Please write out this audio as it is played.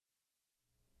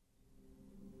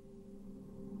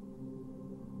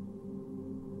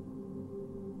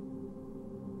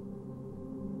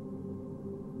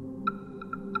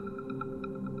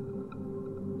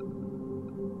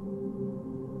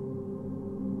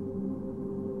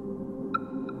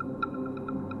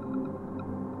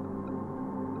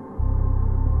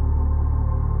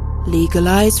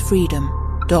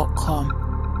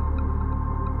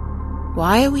LegalizeFreedom.com.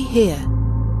 Why are we here?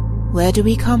 Where do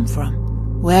we come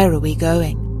from? Where are we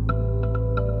going?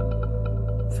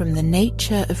 From the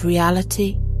nature of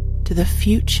reality to the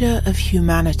future of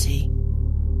humanity.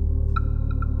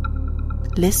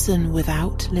 Listen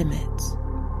without limits.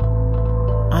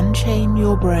 Unchain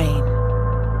your brain.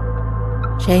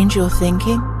 Change your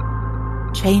thinking.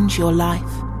 Change your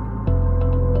life.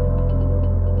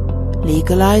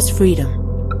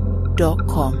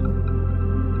 LegalizeFreedom.com.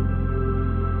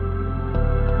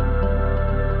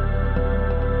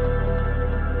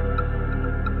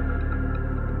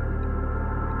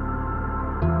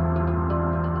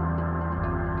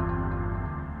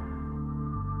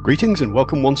 Greetings and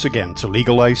welcome once again to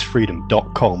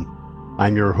LegalizeFreedom.com.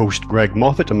 I'm your host Greg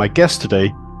Moffat and my guest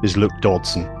today is Luke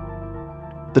Dodson.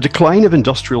 The decline of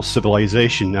industrial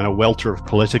civilization and a welter of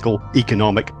political,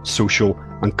 economic, social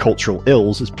and cultural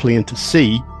ills is plain to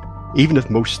see, even if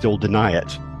most still deny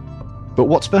it. But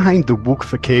what's behind the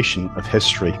wokeification of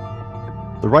history?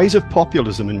 The rise of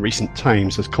populism in recent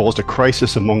times has caused a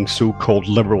crisis among so-called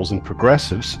liberals and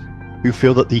progressives who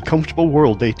feel that the comfortable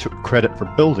world they took credit for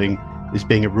building is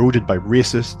being eroded by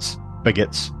racists,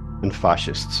 bigots, and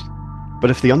fascists. But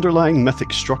if the underlying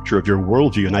mythic structure of your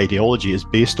worldview and ideology is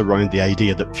based around the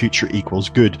idea that future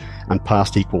equals good and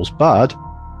past equals bad,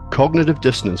 cognitive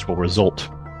dissonance will result.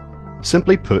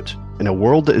 Simply put, in a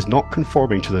world that is not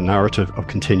conforming to the narrative of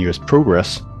continuous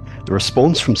progress, the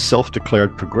response from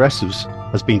self-declared progressives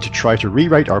has been to try to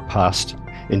rewrite our past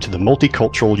into the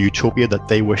multicultural utopia that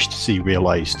they wish to see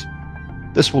realised.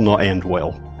 This will not end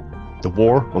well. The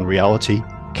war on reality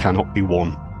cannot be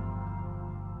won.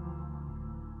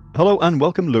 Hello and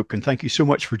welcome, Luke, and thank you so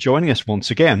much for joining us once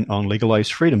again on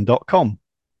LegalizeFreedom.com.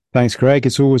 Thanks, Greg.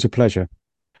 It's always a pleasure.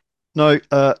 Now,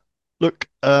 Luke,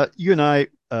 you and I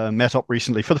met up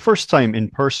recently for the first time in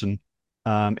person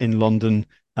in London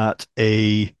at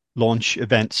a launch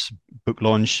events, book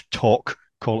launch talk,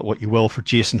 call it what you will, for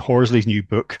Jason Horsley's new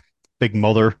book, Big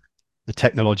Mother, The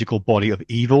Technological Body of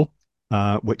Evil,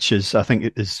 which is, I think,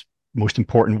 it is most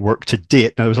important work to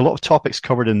date. Now, there was a lot of topics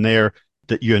covered in there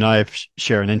that you and I have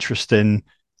share an interest in.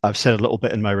 I've said a little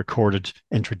bit in my recorded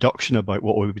introduction about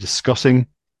what we'll be discussing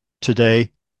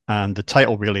today, and the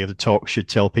title really of the talk should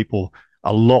tell people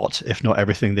a lot, if not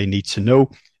everything they need to know.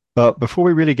 But before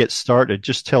we really get started,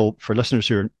 just tell, for listeners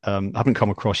who haven't come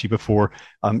across you before,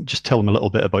 just tell them a little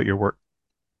bit about your work.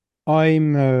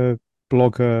 I'm a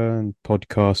blogger and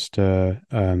podcaster.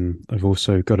 I've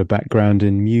also got a background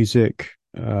in music,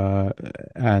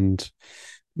 and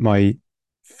my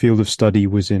field of study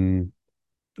was in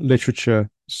literature,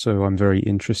 so I'm very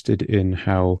interested in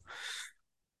how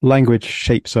language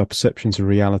shapes our perceptions of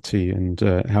reality and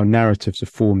how narratives are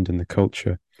formed in the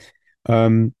culture.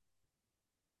 One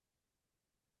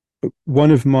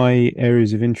of my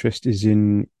areas of interest is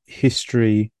in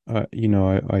history. I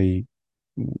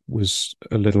was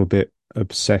a little bit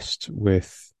obsessed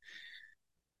with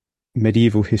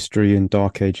medieval history and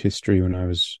Dark Age history when I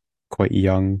was quite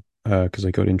young, because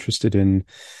I got interested in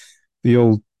the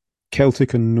old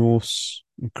Celtic and Norse,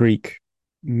 Greek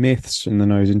myths, and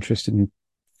then I was interested in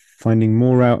finding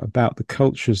more out about the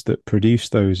cultures that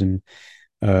produced those and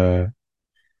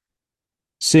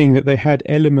seeing that they had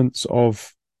elements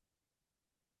of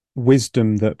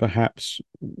wisdom that perhaps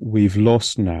we've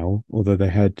lost now, although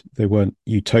they weren't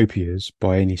utopias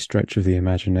by any stretch of the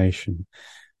imagination.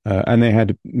 And they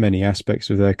had many aspects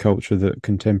of their culture that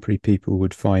contemporary people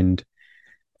would find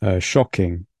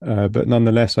shocking. But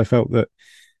nonetheless, I felt that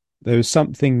there was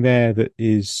something there that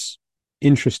is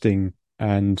interesting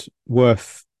and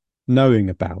worth knowing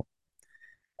about.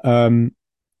 And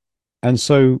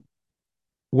so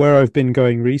where I've been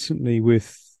going recently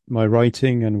with my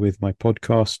writing and with my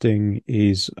podcasting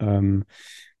is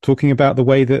talking about the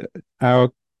way that our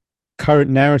current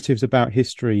narratives about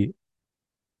history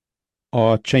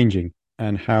are changing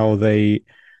and how they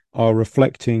are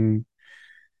reflecting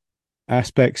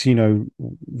aspects,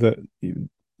 that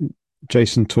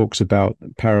Jason talks about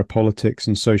parapolitics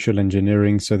and social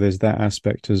engineering. So there's that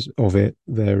aspect of it.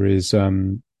 There is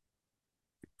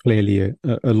clearly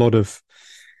a lot of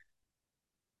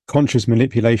conscious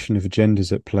manipulation of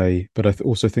agendas at play, but I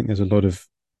also think there's a lot of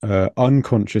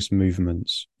unconscious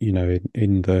movements,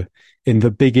 in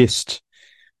the biggest,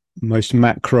 most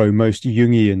macro, most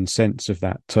Jungian sense of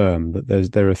that term, that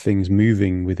there are things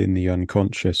moving within the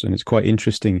unconscious. And it's quite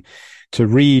interesting to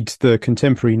read the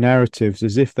contemporary narratives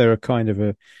as if they're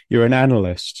you're an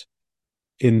analyst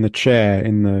in the chair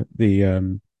in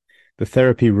the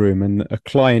therapy room, and a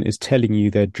client is telling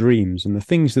you their dreams and the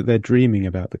things that they're dreaming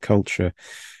about the culture.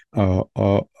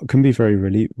 can be very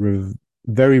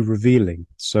revealing.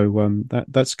 So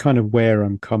that's kind of where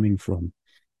I'm coming from.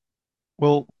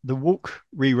 Well, the woke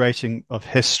rewriting of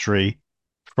history,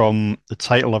 from the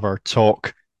title of our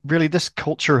talk, really this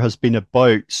culture has been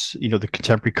about, the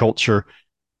contemporary culture,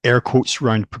 air quotes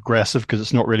around progressive, because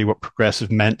it's not really what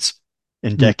progressive meant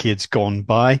in Mm, decades gone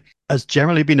by, has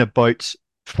generally been about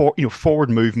forward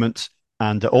movement,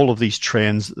 and all of these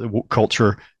trends that the woke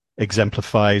culture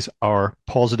exemplifies are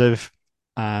positive,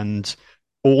 and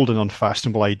old and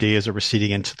unfashionable ideas are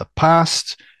receding into the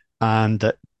past, and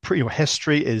that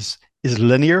history is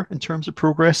linear in terms of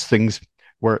progress. Things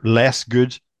were less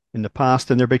good in the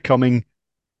past, and they're becoming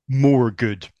more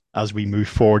good as we move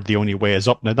forward. The only way is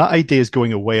up. Now, that idea is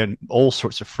going away on all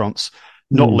sorts of fronts,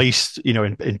 not mm, least,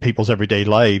 in people's everyday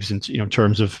lives, and in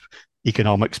terms of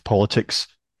economics, politics,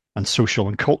 and social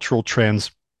and cultural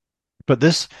trends. But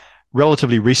this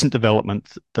relatively recent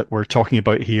development that we're talking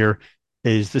about here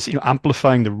is this,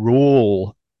 amplifying the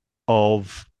role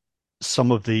of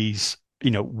some of these,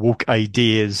 woke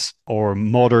ideas or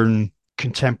modern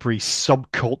contemporary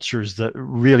subcultures that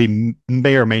really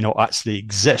may or may not actually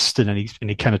exist in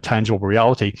any kind of tangible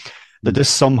reality. That mm, this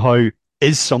somehow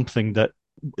is something that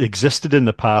existed in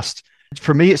the past.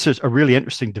 For me, it's a really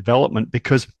interesting development,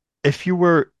 because if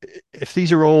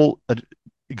these are all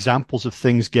examples of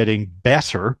things getting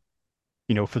better,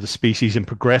 for the species, and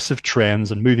progressive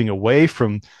trends and moving away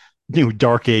from,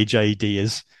 dark age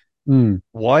ideas, mm,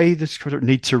 why this sort of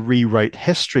need to rewrite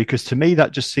history? Because to me,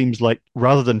 that just seems like,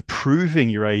 rather than proving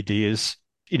your ideas,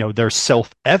 they're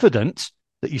self-evident,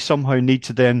 that you somehow need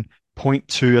to then point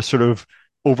to a sort of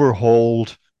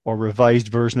overhauled or revised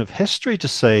version of history to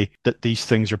say that these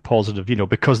things are positive,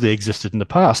 because they existed in the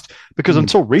past. Because mm.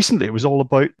 until recently, it was all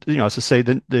about, as I say,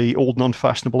 the old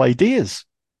non-fashionable ideas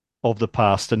of the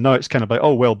past. And now it's kind of like,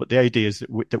 oh, well, but the ideas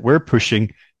that we're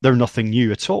pushing, they're nothing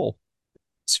new at all.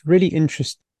 It's a really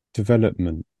interesting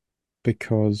development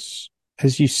because,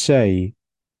 as you say,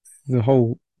 the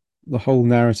whole the whole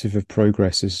narrative of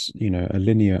progress is, a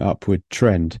linear upward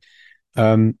trend.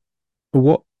 Um,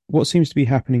 but what seems to be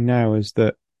happening now is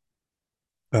that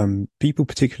people,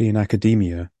 particularly in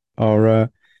academia,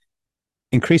 are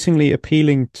increasingly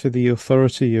appealing to the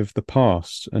authority of the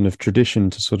past and of tradition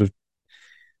to sort of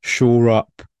shore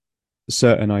up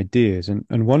certain ideas.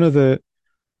 And one of the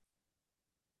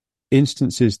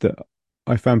instances that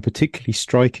I found particularly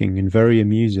striking and very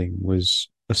amusing was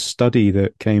a study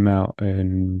that came out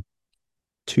in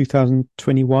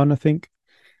 2021, I think,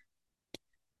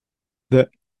 that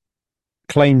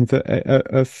claimed that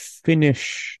a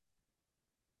Finnish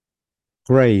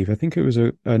grave, I think it was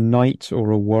a knight or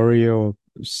a warrior or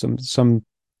some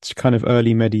kind of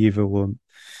early medieval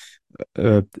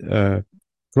uh, uh,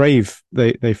 grave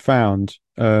they found,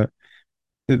 that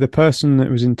the person that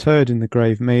was interred in the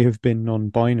grave may have been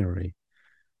non-binary.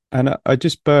 And I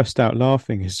just burst out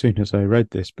laughing as soon as I read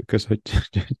this, because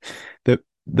the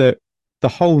the the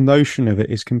whole notion of it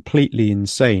is completely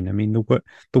insane. I mean,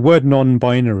 the word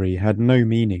non-binary had no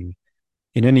meaning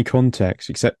in any context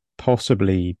except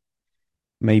possibly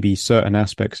maybe certain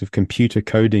aspects of computer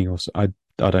coding, or I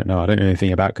don't know. I don't know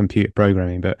anything about computer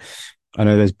programming, but I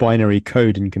know there's binary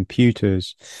code in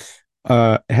computers.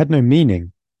 It had no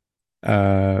meaning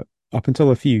up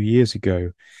until a few years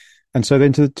ago, and so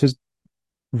then to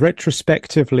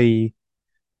retrospectively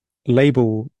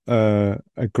label a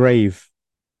grave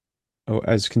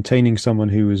as containing someone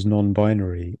who is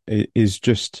non-binary is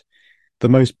just the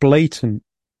most blatant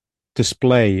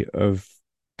display of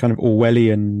kind of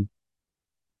Orwellian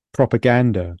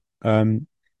propaganda,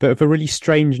 but of a really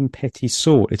strange and petty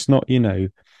sort. It's not,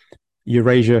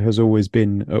 Eurasia has always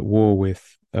been at war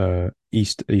with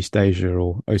East Asia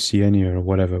or Oceania or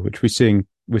whatever, which we're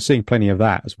seeing plenty of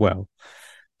that as well.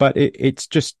 But it's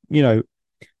just,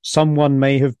 someone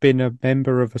may have been a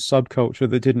member of a subculture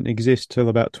that didn't exist till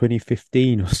about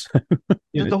 2015 or so.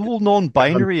 The whole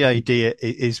non-binary idea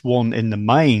is one in the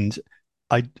mind.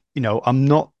 I'm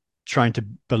not trying to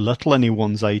belittle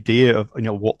anyone's idea of,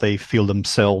 what they feel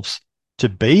themselves to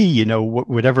be,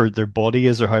 whatever their body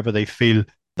is or however they feel,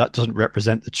 that doesn't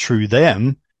represent the true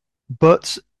them.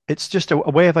 But it's just a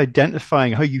way of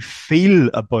identifying how you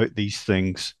feel about these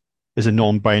things is a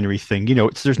non-binary thing.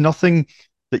 There's nothing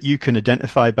that you can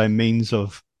identify by means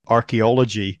of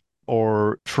archaeology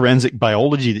or forensic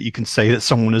biology that you can say that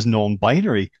someone is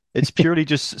non-binary. It's purely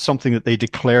just something that they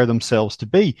declare themselves to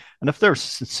be. And if they're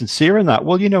sincere in that,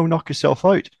 well, knock yourself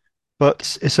out.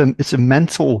 But it's a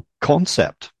mental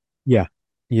concept. Yeah,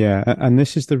 yeah, and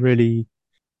this is the really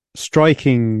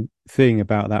striking thing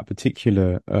about that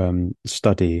particular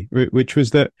study, which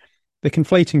was that they're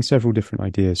conflating several different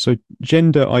ideas. So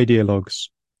gender ideologues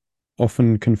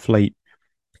often conflate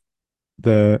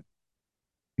the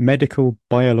medical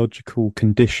biological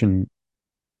condition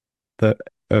that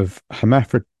of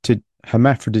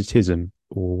hermaphroditism,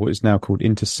 or what is now called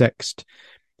intersexed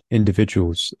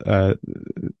individuals. That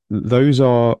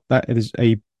is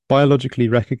a biologically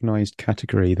recognized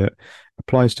category that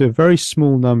applies to a very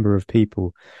small number of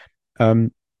people.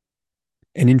 And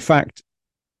in fact,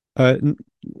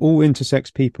 all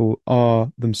intersex people are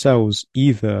themselves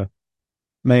either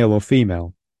male or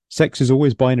female. Sex is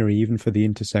always binary, even for the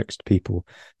intersexed people,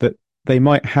 that they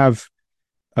might have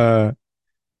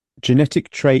genetic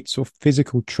traits or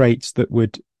physical traits that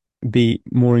would be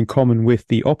more in common with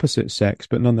the opposite sex,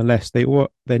 but nonetheless,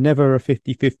 they're never a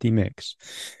 50-50 mix.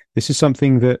 This is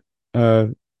something that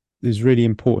is really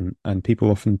important, and people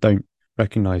often don't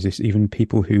recognize this, even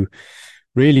people who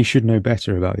really should know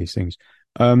better about these things.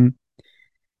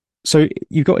 So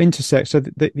you've got intersex. So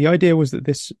the idea was that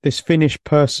this Finnish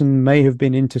person may have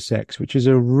been intersex, which is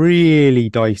a really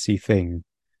dicey thing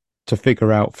to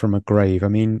figure out from a grave. I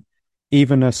mean,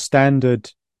 even a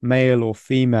standard male or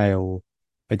female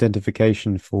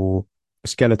identification for a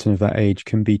skeleton of that age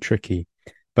can be tricky.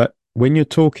 But when you're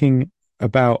talking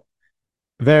about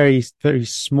very, very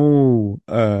small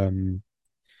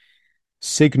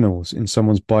signals in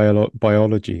someone's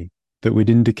biology that would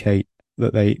indicate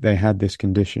that they had this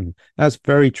condition, that's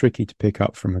very tricky to pick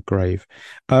up from a grave.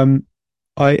 I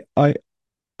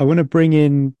want to bring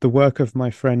in the work of my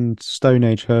friend Stone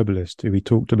Age Herbalist, who we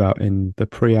talked about in the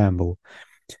preamble,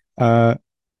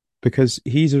 because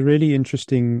he's a really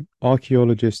interesting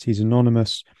archaeologist. He's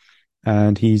anonymous,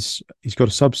 and he's got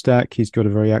a Substack. He's got a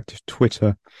very active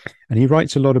Twitter, and he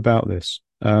writes a lot about this.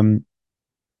 At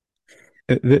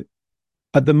the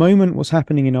moment, what's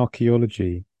happening in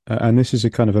archaeology, and this is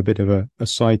a kind of a bit of a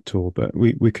side tour, but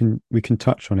we can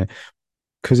touch on it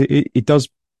because it does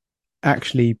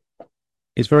actually,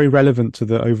 it's very relevant to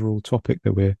the overall topic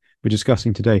that we're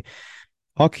discussing today.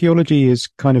 Archaeology is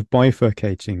kind of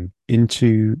bifurcating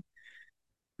into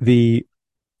the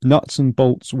nuts and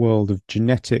bolts world of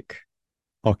genetic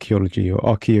archaeology or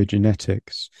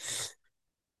archaeogenetics,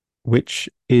 which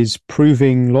is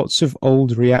proving lots of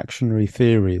old reactionary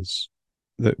theories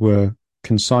that were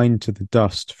consigned to the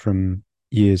dust from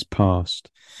years past,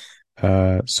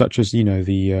 such as, you know,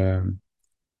 the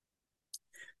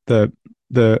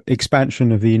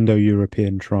expansion of the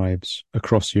Indo-European tribes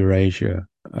across Eurasia,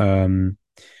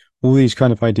 all these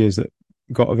kind of ideas that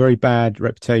got a very bad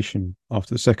reputation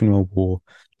after the Second World War,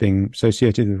 being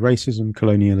associated with racism,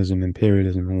 colonialism,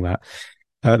 imperialism, and all that.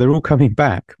 They're all coming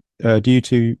back due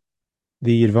to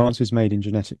the advances made in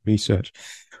genetic research.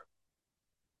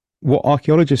 What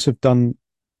archaeologists have done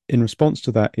in response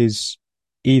to that is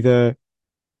either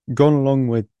gone along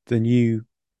with the new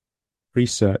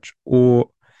research or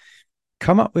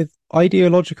come up with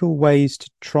ideological ways to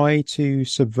try to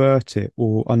subvert it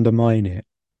or undermine it.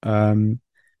 And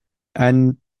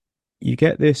you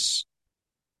get this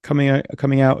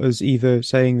coming out as either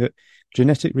saying that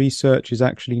genetic research is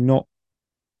actually not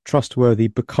trustworthy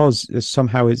because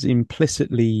somehow it's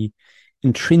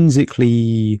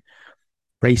intrinsically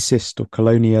racist or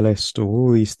colonialist or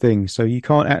all these things. So you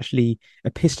can't actually,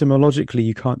 epistemologically,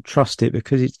 you can't trust it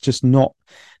because it's just not,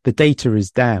 the data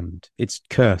is damned. It's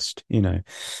cursed, you know.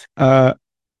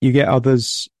 You get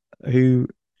others who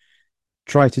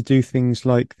try to do things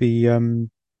like the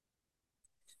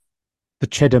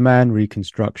Cheddar Man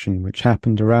reconstruction, which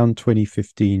happened around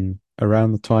 2015,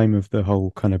 around the time of the whole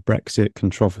kind of Brexit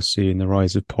controversy and the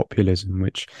rise of populism,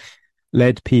 which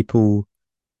led a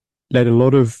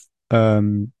lot of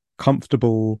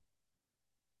comfortable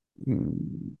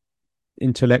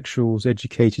intellectuals,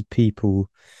 educated people,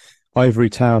 ivory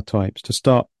tower types to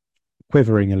start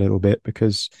quivering a little bit,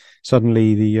 because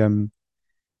suddenly the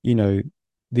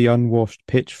unwashed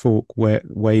pitchfork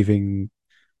waving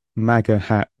MAGA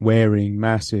hat wearing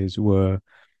masses were,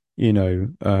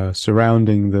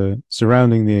 surrounding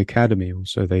the academy, or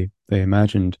so they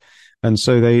imagined. And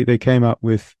so they came up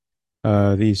with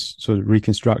these sort of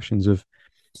reconstructions of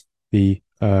the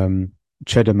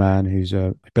Cheddar Man, who's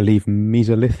I believe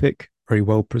Mesolithic, very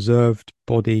well preserved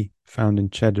body found in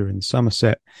Cheddar in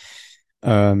Somerset.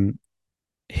 One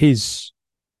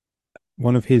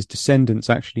of his descendants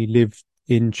actually lived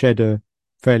in Cheddar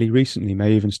fairly recently,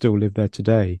 may even still live there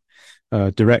today.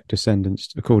 Direct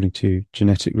descendants, according to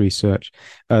genetic research.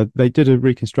 They did a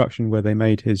reconstruction where they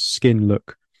made his skin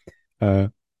look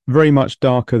very much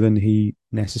darker than he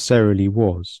necessarily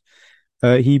was.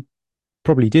 He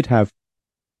probably did have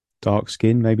dark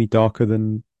skin, maybe darker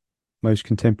than most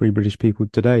contemporary British people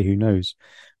today, who knows.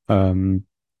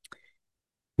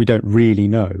 we don't really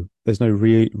know. There's no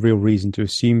real reason to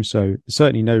assume so.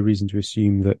 Certainly no reason to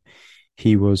assume that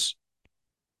he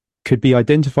could be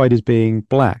identified as being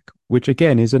black, which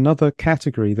again is another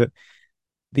category that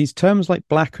these terms like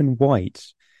black and white,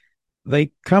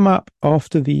 they come up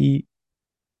after the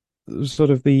sort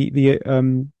of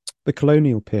the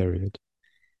colonial period.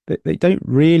 They don't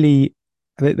really,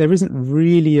 there isn't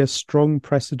really a strong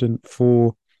precedent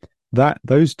for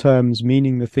those terms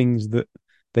meaning the things that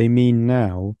they mean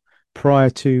now prior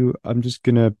to, I'm just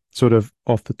going to sort of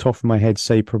off the top of my head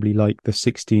say probably like the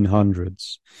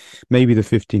 1600s, maybe the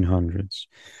 1500s.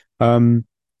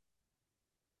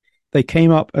 They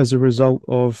came up as a result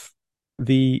of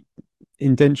the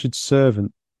indentured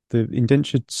servant, the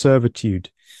indentured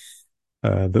servitude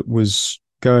that was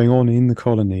going on in the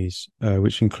colonies,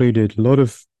 which included a lot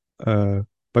of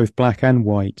both black and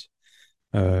white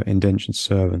indentured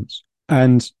servants,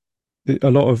 and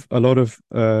a lot of Irish,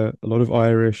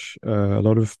 a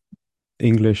lot of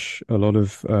English, a lot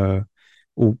of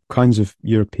all kinds of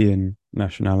European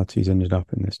nationalities ended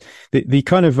up in this. The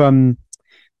kind of the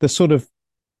sort of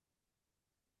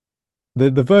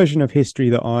the version of history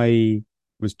that I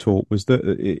was taught was that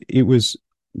it was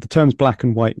the terms black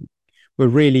and white were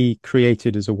really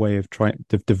created as a way of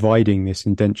dividing this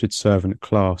indentured servant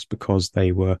class, because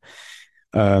they were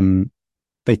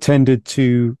they tended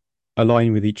to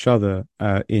align with each other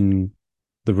in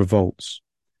the revolts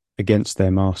against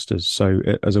their masters. So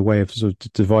as a way of sort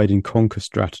of divide and conquer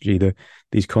strategy,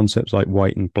 these concepts like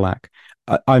white and black,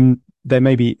 there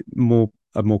may be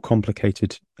a more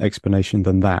complicated explanation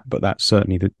than that, but that's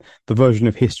certainly the version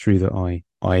of history that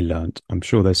I learnt. I'm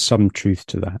sure there's some truth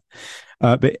to that.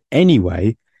 But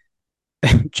anyway,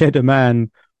 Cheddar Man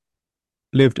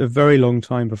lived a very long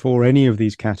time before any of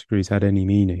these categories had any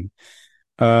meaning.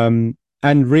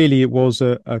 And really, it was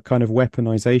a kind of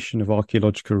weaponization of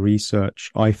archaeological research,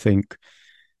 I think,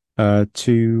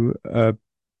 to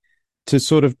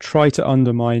sort of try to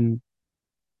undermine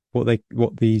what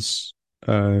these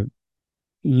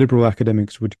liberal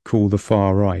academics would call the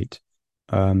far right,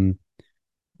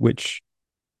 which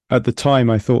at the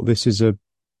time I thought this is a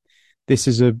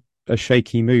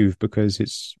shaky move, because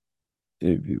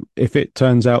if it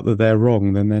turns out that they're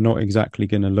wrong, then they're not exactly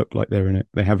going to look like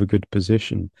they have a good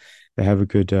position. They have a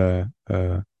good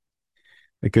leg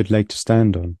to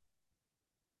stand on.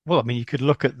 Well, I mean, you could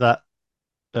look at that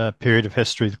period of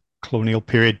history, the colonial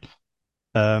period,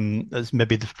 as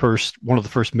maybe one of the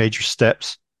first major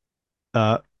steps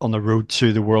on the road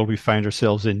to the world we find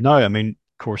ourselves in now. I mean,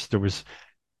 of course, there was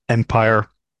empire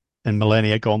and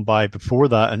millennia gone by before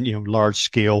that, and large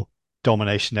scale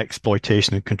domination,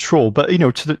 exploitation, and control. But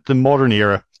to the modern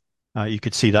era, you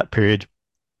could see that period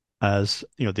as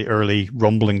the early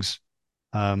rumblings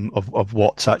of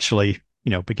what's actually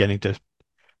beginning to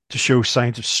show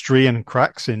signs of straying and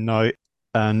cracks in now.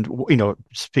 And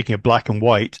speaking of black and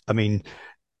white, I mean,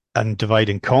 and divide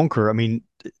and conquer, I mean,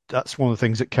 that's one of the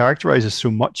things that characterizes so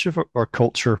much of our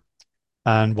culture,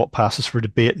 and what passes for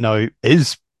debate now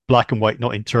is black and white,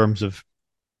 not in terms of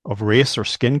race or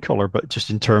skin color, but just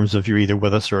in terms of you're either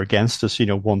with us or against us,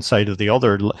 one side or the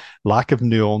other. Lack of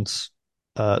nuance,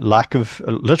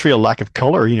 literally a lack of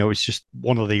color. It's just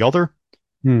one or the other.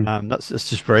 It's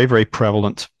just very, very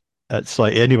prevalent. It's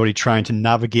like anybody trying to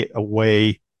navigate a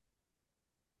way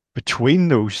between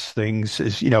those things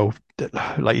is,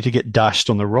 likely to get dashed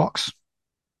on the rocks.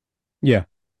 Yeah.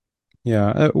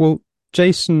 Well,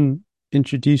 Jason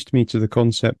introduced me to the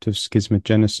concept of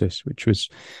schismogenesis, which was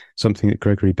something that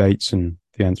Gregory Bateson,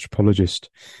 the anthropologist,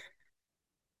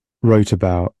 wrote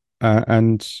about.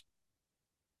 And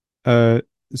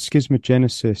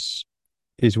schismogenesis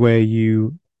is where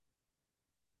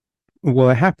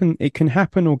it can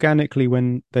happen organically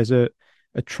when there's a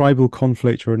tribal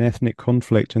conflict or an ethnic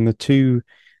conflict, and the two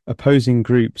opposing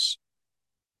groups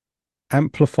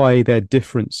amplify their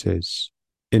differences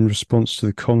in response to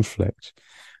the conflict.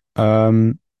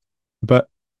 But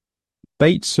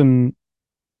Bateson,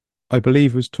 I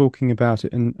believe, was talking about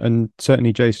it, and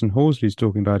certainly Jason Horsley is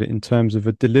talking about it in terms of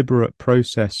a deliberate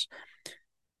process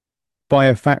by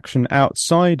a faction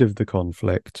outside of the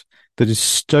conflict that is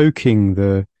stoking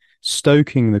the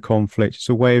conflict. It's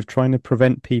a way of trying to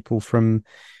prevent people from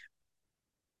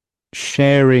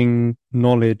sharing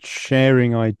knowledge,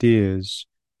 sharing ideas,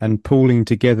 and pooling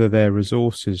together their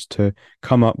resources to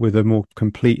come up with a more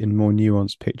complete and more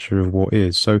nuanced picture of what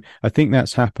is. So I think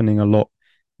that's happening a lot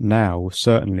now,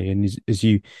 certainly. And as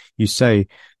you say,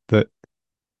 that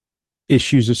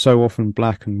issues are so often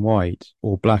black and white,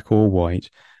 or black or white,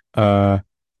 and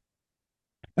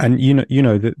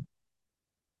that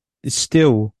it's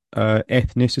still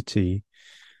ethnicity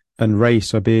and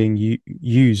race are being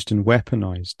used and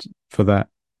weaponized for that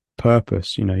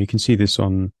purpose. You know, you can see this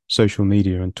on social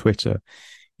media and Twitter.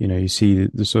 You know, you see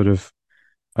the sort of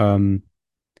um,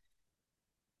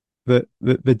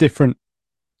 the different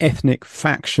ethnic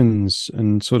factions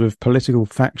and sort of political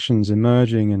factions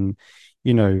emerging, and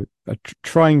you know,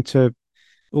 trying to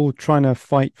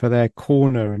fight for their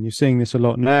corner. And you're seeing this a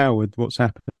lot now with what's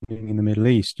happening in the Middle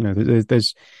East. You know,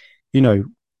 there's you know,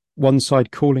 one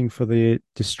side calling for the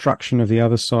destruction of the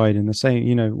other side, and the same,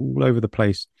 you know, all over the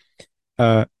place.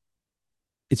 Uh,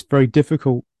 it's very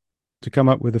difficult to come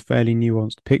up with a fairly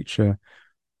nuanced picture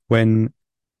when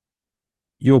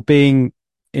you're being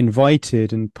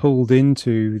invited and pulled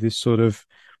into this sort of,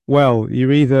 well,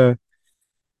 you're either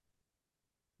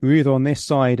on this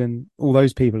side and all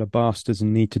those people are bastards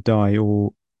and need to die,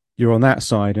 or you're on that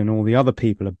side and all the other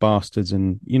people are bastards,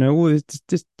 and you know, all this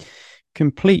just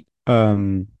complete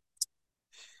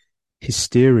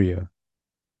hysteria.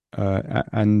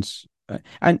 And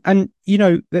you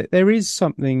know, there is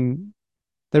something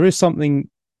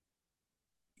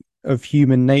of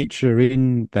human nature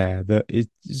in there that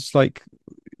is like,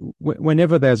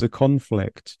 whenever there's a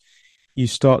conflict, you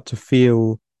start to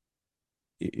feel,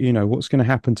 you know, what's going to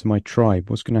happen to my tribe?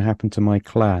 What's going to happen to my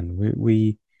clan?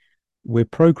 We're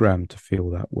programmed to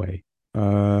feel that way.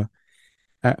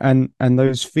 And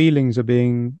those feelings are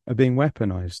being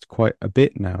weaponized quite a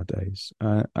bit nowadays,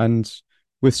 and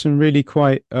with some really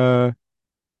quite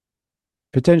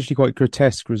potentially quite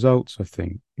grotesque results, I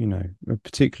think, you know,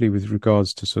 particularly with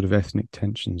regards to sort of ethnic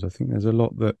tensions. I think uh,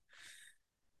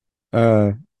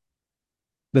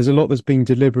 there's a lot that's being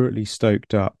deliberately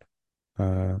stoked up.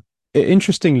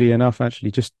 Interestingly enough,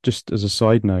 actually, just as a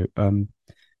side note, a,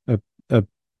 a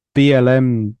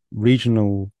BLM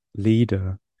regional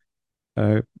leader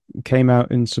came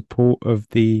out in support of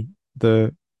the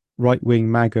right wing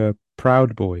MAGA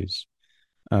Proud Boys.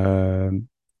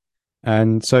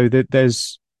 And so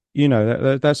there's, you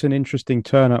know, that's an interesting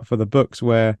turn up for the books,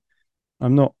 where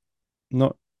I'm not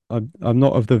I'm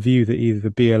not of the view that either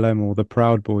the BLM or the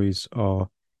Proud Boys are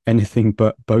anything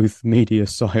but both media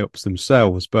psyops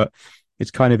themselves. But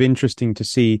it's kind of interesting to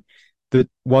see that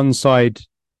one side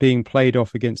being played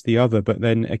off against the other, but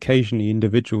then occasionally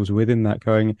individuals within that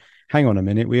going, hang on a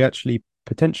minute, we actually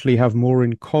potentially have more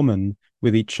in common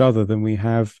with each other than we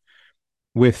have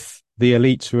with the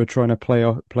elites who are trying to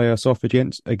play us off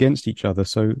against each other.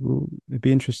 So it'd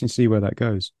be interesting to see where that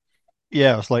goes.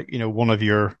 Yeah, it's like, you know, one of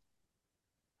your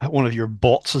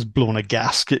bots has blown a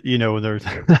gasket, you know, they're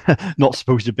not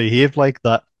supposed to behave like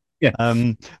that. Yeah.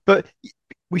 But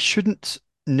we shouldn't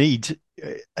need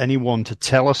anyone to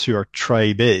tell us who our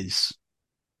tribe is.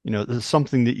 You know, there's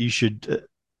something that you should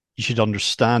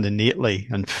understand innately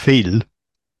and feel.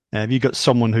 If you got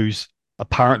someone who's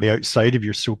apparently outside of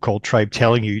your so-called tribe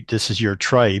telling you this is your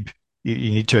tribe, you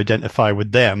need to identify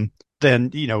with them, then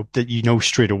you know that, you know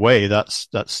straight away that's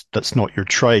not your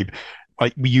tribe.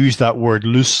 Like, we use that word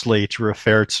loosely to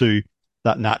refer to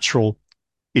that natural,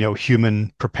 you know,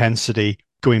 human propensity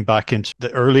going back into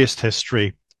the earliest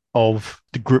history of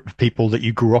the group of people that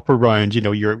you grew up around, you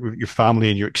know, your family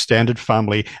and your extended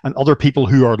family and other people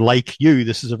who are like you.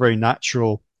 This is a very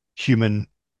natural human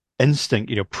instinct,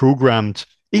 you know, programmed.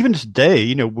 Even today,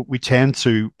 you know, we tend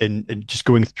to, in just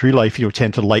going through life, you know,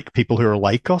 tend to like people who are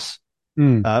like us.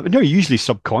 Mm. But no, usually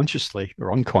subconsciously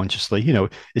or unconsciously, you know,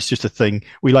 it's just a thing.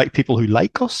 We like people who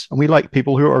like us, and we like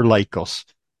people who are like us.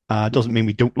 Doesn't mean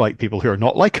we don't like people who are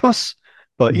not like us,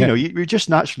 but you Yeah. know, you're just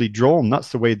naturally drawn.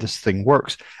 That's the way this thing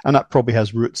works, and that probably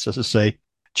has roots, as I say,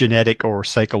 genetic or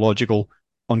psychological,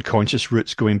 unconscious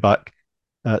roots going back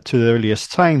to the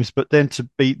earliest times. But then to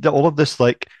be all of this,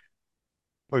 like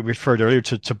we referred earlier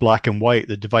to black and white,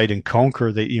 the divide and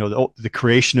conquer, the, you know, the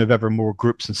creation of ever more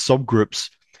groups and subgroups.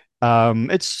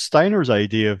 It's Steiner's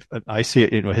idea of, I see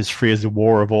it, you know, his phrase, the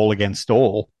war of all against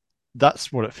all.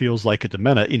 That's what it feels like at the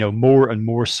minute, you know, more and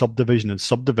more subdivision and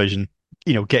subdivision,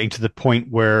 you know, getting to the point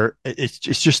where it's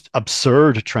just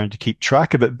absurd trying to keep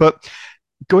track of it. But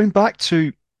going back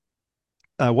to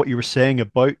what you were saying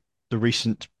about the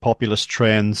recent populist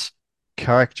trends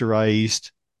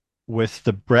characterized with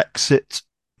the Brexit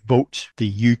vote,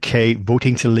 the UK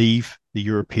voting to leave the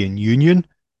European Union,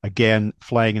 again,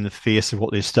 flying in the face of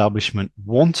what the establishment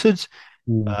wanted.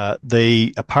 Mm.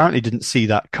 They apparently didn't see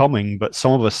that coming, but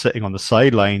some of us sitting on the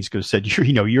sidelines could have said,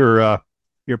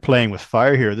 you're playing with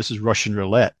fire here. This is Russian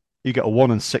roulette. You get a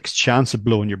 1 in 6 chance of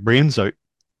blowing your brains out.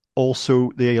 Also,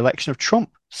 the election of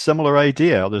Trump, similar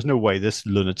idea. There's no way this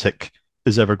lunatic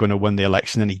is ever going to win the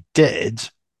election, and he did.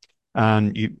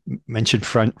 And you mentioned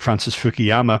Francis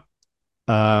Fukuyama.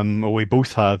 Well, we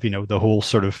both have, you know, the whole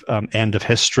sort of end of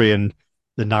history and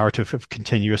the narrative of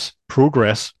continuous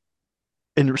progress.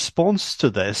 In response to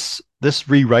this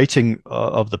rewriting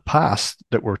of the past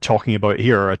that we're talking about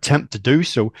here, or attempt to do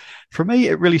so, for me,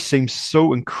 it really seems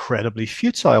so incredibly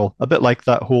futile. A bit like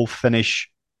that whole Finnish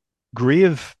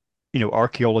grave,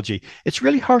 archaeology. It's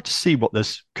really hard to see what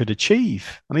this could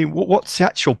achieve. I mean, what's the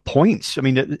actual point? I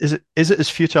mean, is it as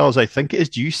futile as I think it is?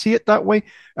 Do you see it that way?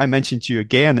 I mentioned to you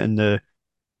again in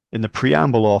the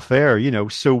preamble off air,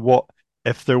 so what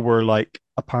if there were like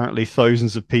apparently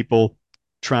thousands of people,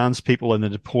 trans people in the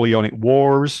Napoleonic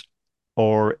Wars,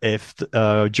 or if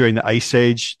during the Ice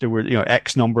Age there were,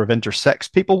 X number of intersex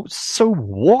people? So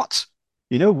what?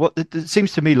 What it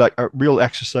seems to me like a real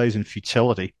exercise in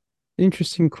futility.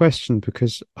 Interesting question,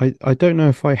 because I don't know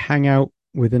if I hang out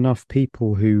with enough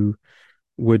people who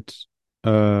would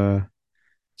so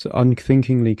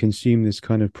unthinkingly consume this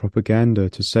kind of propaganda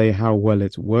to say how well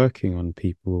it's working on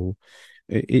people.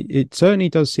 It certainly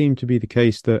does seem to be the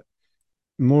case that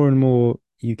more and more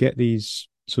you get these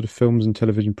sort of films and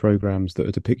television programs that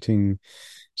are depicting,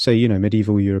 say,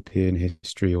 medieval European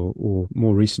history or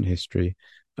more recent history,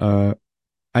 and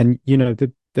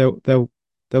they'll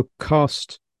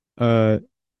cast an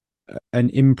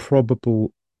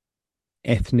improbable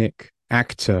ethnic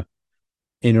actor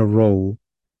in a role,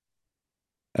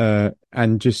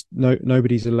 and just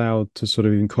nobody's allowed to sort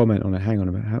of even comment on it. Hang on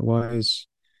a minute,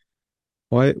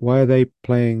 why are they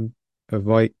playing a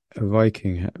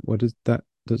Viking? What does that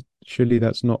does? Surely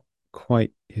that's not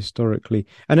quite historically.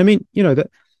 And I mean,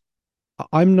 that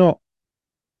I'm not.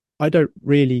 I don't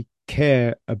really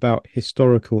care about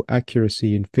historical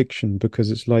accuracy in fiction, because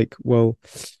it's like, well,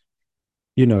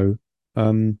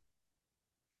 um,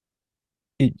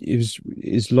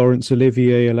 is Laurence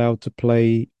Olivier allowed to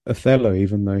play Othello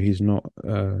even though he's not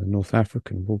North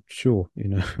African? Well, sure,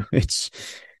 it's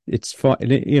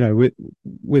fine,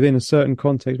 within a certain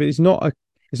context, but it's not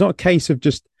a case of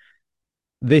just,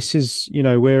 this is,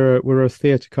 we're a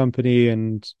theatre company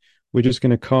and we're just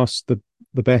going to cast the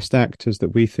best actors that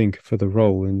we think for the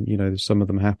role, and some of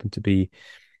them happen to be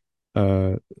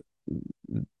this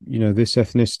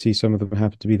ethnicity, some of them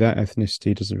happen to be that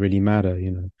ethnicity. It doesn't really matter.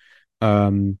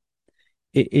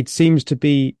 It seems to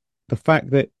be the fact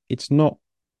that you're not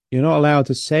allowed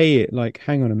to say it. Like,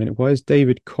 hang on a minute, why is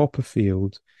David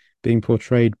Copperfield being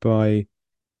portrayed by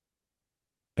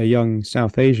a young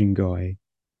South Asian guy,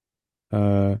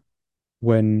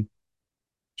 when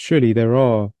surely there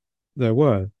were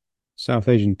South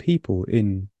Asian people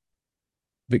in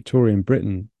Victorian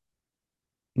Britain?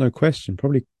 No question,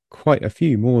 probably quite a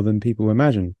few more than people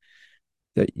imagine.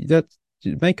 That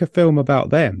make a film about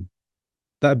them.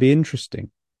 That'd be interesting.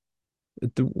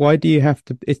 Why do you have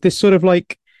to? It's this sort of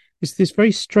like, it's this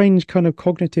very strange kind of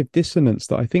cognitive dissonance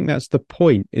that I think that's the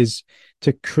point, is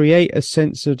to create a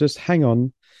sense of just, hang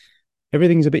on,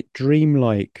 everything's a bit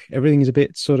dreamlike, everything's a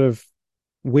bit sort of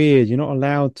weird. You're not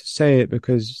allowed to say it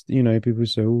because people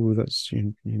say, oh, that's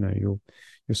you're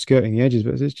skirting the edges,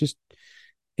 but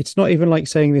it's not even like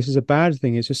saying this is a bad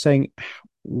thing. It's just saying,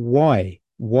 why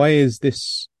is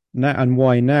this now, and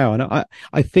why now? And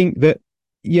I think that,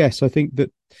 yes, I think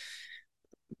that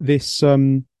this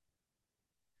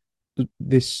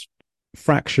this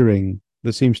fracturing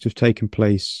that seems to have taken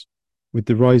place with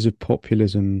the rise of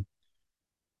populism,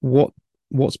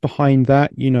 what's behind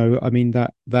that? I mean,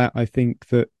 that I think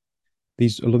that a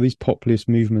lot of these populist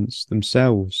movements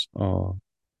themselves are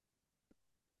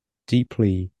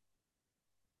deeply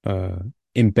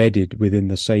embedded within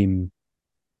the same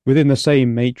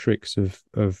matrix of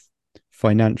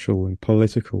financial and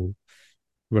political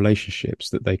relationships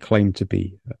that they claim to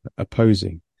be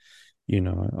opposing.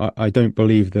 I don't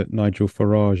believe that Nigel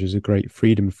Farage is a great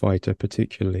freedom fighter,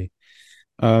 particularly.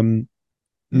 No,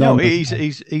 he's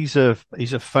a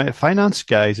finance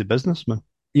guy. He's a businessman.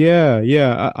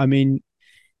 Yeah. I mean,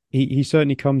 he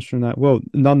certainly comes from that. Well,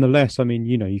 nonetheless, I mean,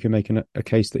 you can make a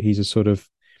case that he's a sort of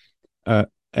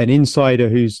an insider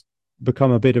who's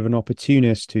become a bit of an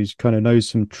opportunist, who's kind of knows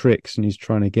some tricks and he's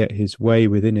trying to get his way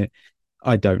within it.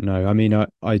 I don't know. I mean,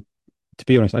 I to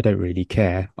be honest, I don't really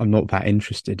care. I'm not that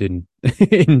interested in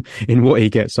in what he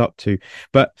gets up to.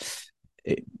 But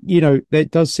there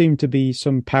does seem to be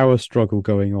some power struggle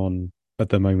going on at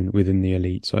the moment within the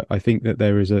elite. So I think that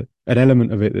there is an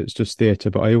element of it that's just theatre,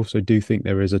 but I also do think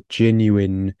there is a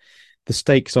genuine. The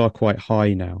stakes are quite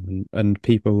high now, and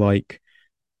people like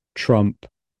Trump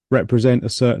represent a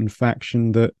certain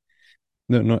faction that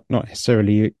not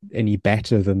necessarily any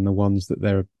better than the ones that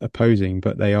they're opposing,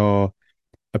 but they are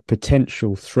a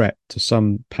potential threat to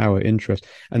some power interest.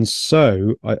 And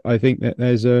so I think that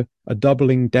there's a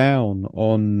doubling down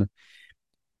on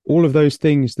all of those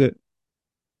things that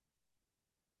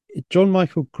John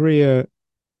Michael Greer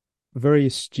very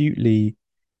astutely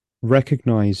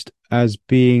recognized as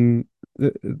being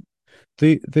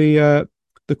the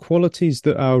the qualities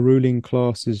that our ruling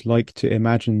classes like to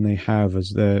imagine they have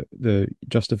as the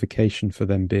justification for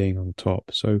them being on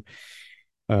top. So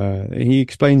he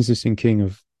explains this in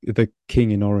The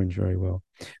King in Orange very well,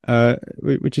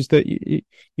 which is that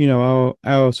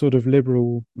our sort of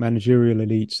liberal managerial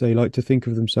elites, they like to think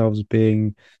of themselves as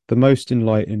being the most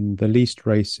enlightened, the least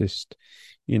racist,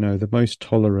 the most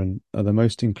tolerant, or the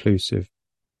most inclusive,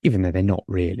 even though they're not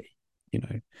really,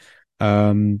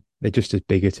 they're just as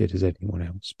bigoted as anyone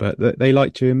else. But they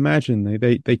like to imagine,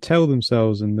 they tell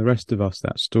themselves and the rest of us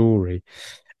that story.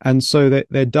 And so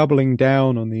they're doubling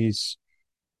down on these,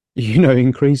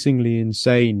 increasingly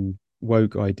insane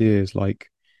woke ideas like,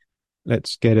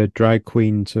 let's get a drag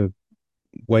queen to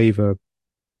wave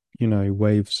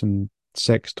some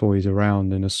sex toys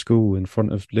around in a school in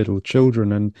front of little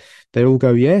children. And they all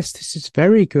go, yes, this is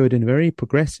very good and very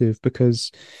progressive,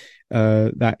 because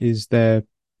that is their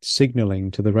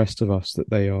signaling to the rest of us that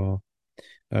they are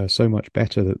so much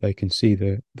better, that they can see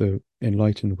the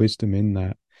enlightened wisdom in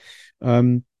that.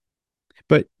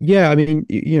 But yeah, I mean,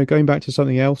 going back to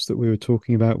something else that we were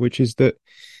talking about, which is that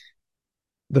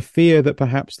the fear that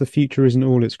perhaps the future isn't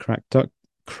all it's cracked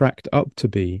up to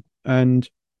be. And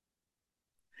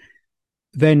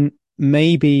then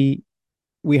maybe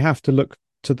we have to look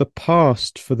to the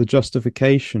past for the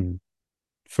justification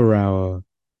for our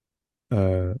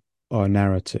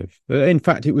narrative. In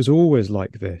fact, it was always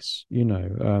like this,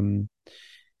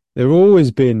 there have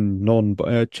always been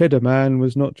Cheddar Man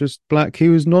was not just black, he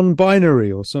was non-binary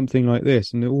or something like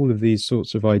this. And all of these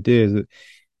sorts of ideas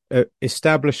that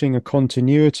establishing a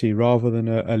continuity rather than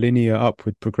a linear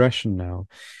upward progression now.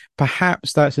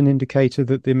 Perhaps that's an indicator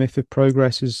that the myth of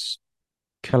progress is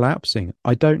collapsing.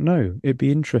 I don't know. It'd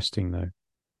be interesting, though.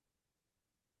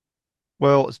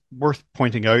 Well, it's worth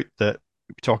pointing out that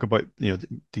we talk about,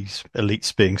 these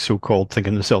elites being so-called,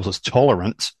 thinking themselves as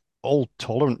tolerant. All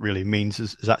tolerant really means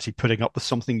is actually putting up with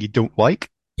something you don't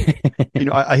like.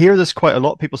 I hear this quite a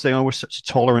lot. People saying, "Oh, we're such a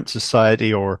tolerant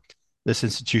society," or "This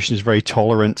institution is very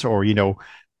tolerant," or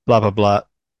blah blah blah.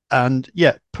 And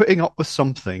yeah, putting up with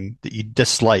something that you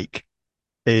dislike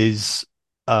is,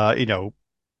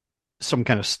 some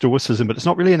kind of stoicism, but it's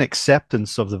not really an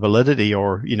acceptance of the validity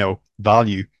or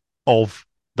value of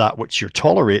that which you're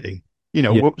tolerating.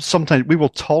 Sometimes we will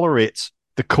tolerate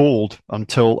the cold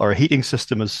until our heating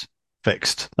system is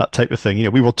fixed, that type of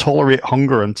thing. We will tolerate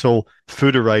hunger until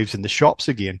food arrives in the shops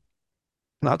again,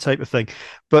 that type of thing.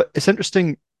 But it's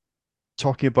interesting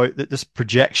talking about this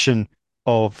projection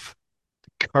of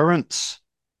current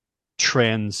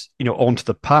trends, onto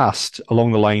the past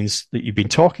along the lines that you've been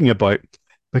talking about,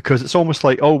 because it's almost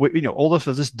like, all of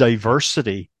this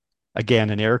diversity, again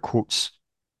in air quotes,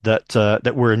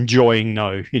 that we're enjoying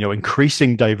now,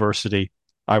 increasing diversity.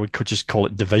 I would just call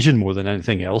it division more than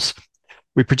anything else.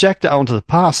 We project it out into the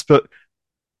past, but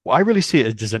I really see it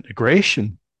as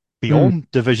disintegration beyond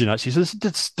division, actually. So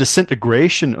this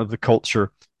disintegration of the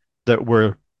culture that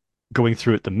we're going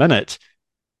through at the minute,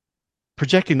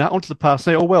 projecting that onto the past,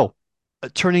 say,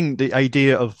 turning the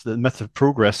idea of the myth of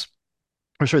progress,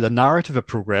 or sorry, the narrative of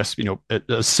progress,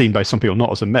 as seen by some people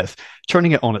not as a myth,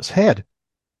 turning it on its head.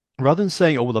 Rather than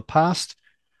saying, the past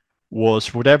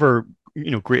was whatever,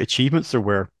 great achievements there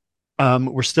were,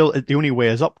 we're still, the only way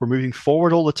is up. We're moving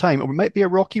forward all the time. It might be a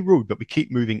rocky road, but we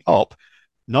keep moving up.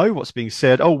 Now what's being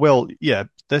said,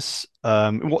 this,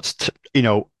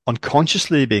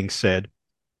 unconsciously being said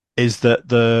is that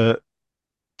the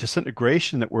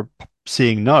disintegration that we're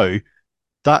seeing now,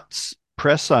 that's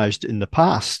presaged in the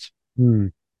past.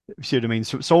 You see what I mean?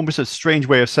 So it's almost a strange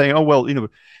way of saying,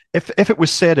 if it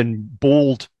was said in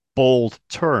bold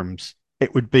terms,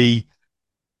 it would be,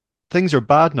 things are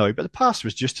bad now, but the past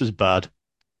was just as bad.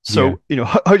 So,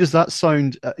 how does that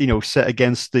sound, set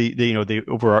against the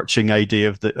overarching idea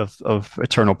of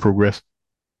eternal progress?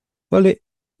 Well, it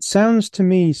sounds to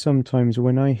me sometimes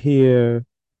when I hear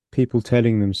people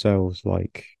telling themselves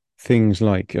things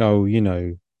like,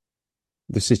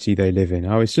 the city they live in,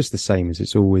 it's just the same as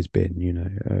it's always been,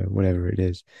 whatever it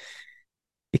is.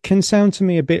 It can sound to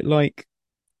me a bit like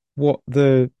what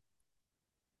the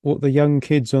young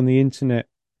kids on the internet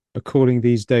are calling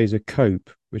these days a cope,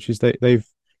 which is they've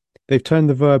turned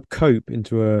the verb cope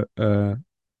into a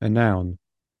noun.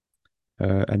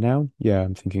 A noun? Yeah,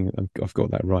 I'm thinking I've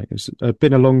got that right. It's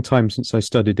been a long time since I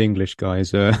studied English,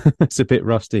 guys. It's a bit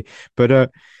rusty,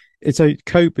 but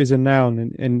cope is a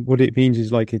noun, and what it means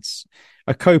is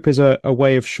a cope is a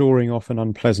way of shoring off an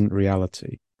unpleasant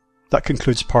reality. That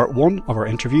concludes part 1 of our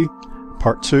interview.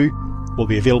 Part 2 will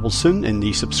be available soon in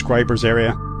the subscribers area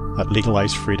at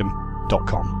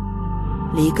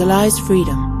legalizefreedom.com.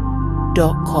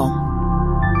 legalizefreedom.com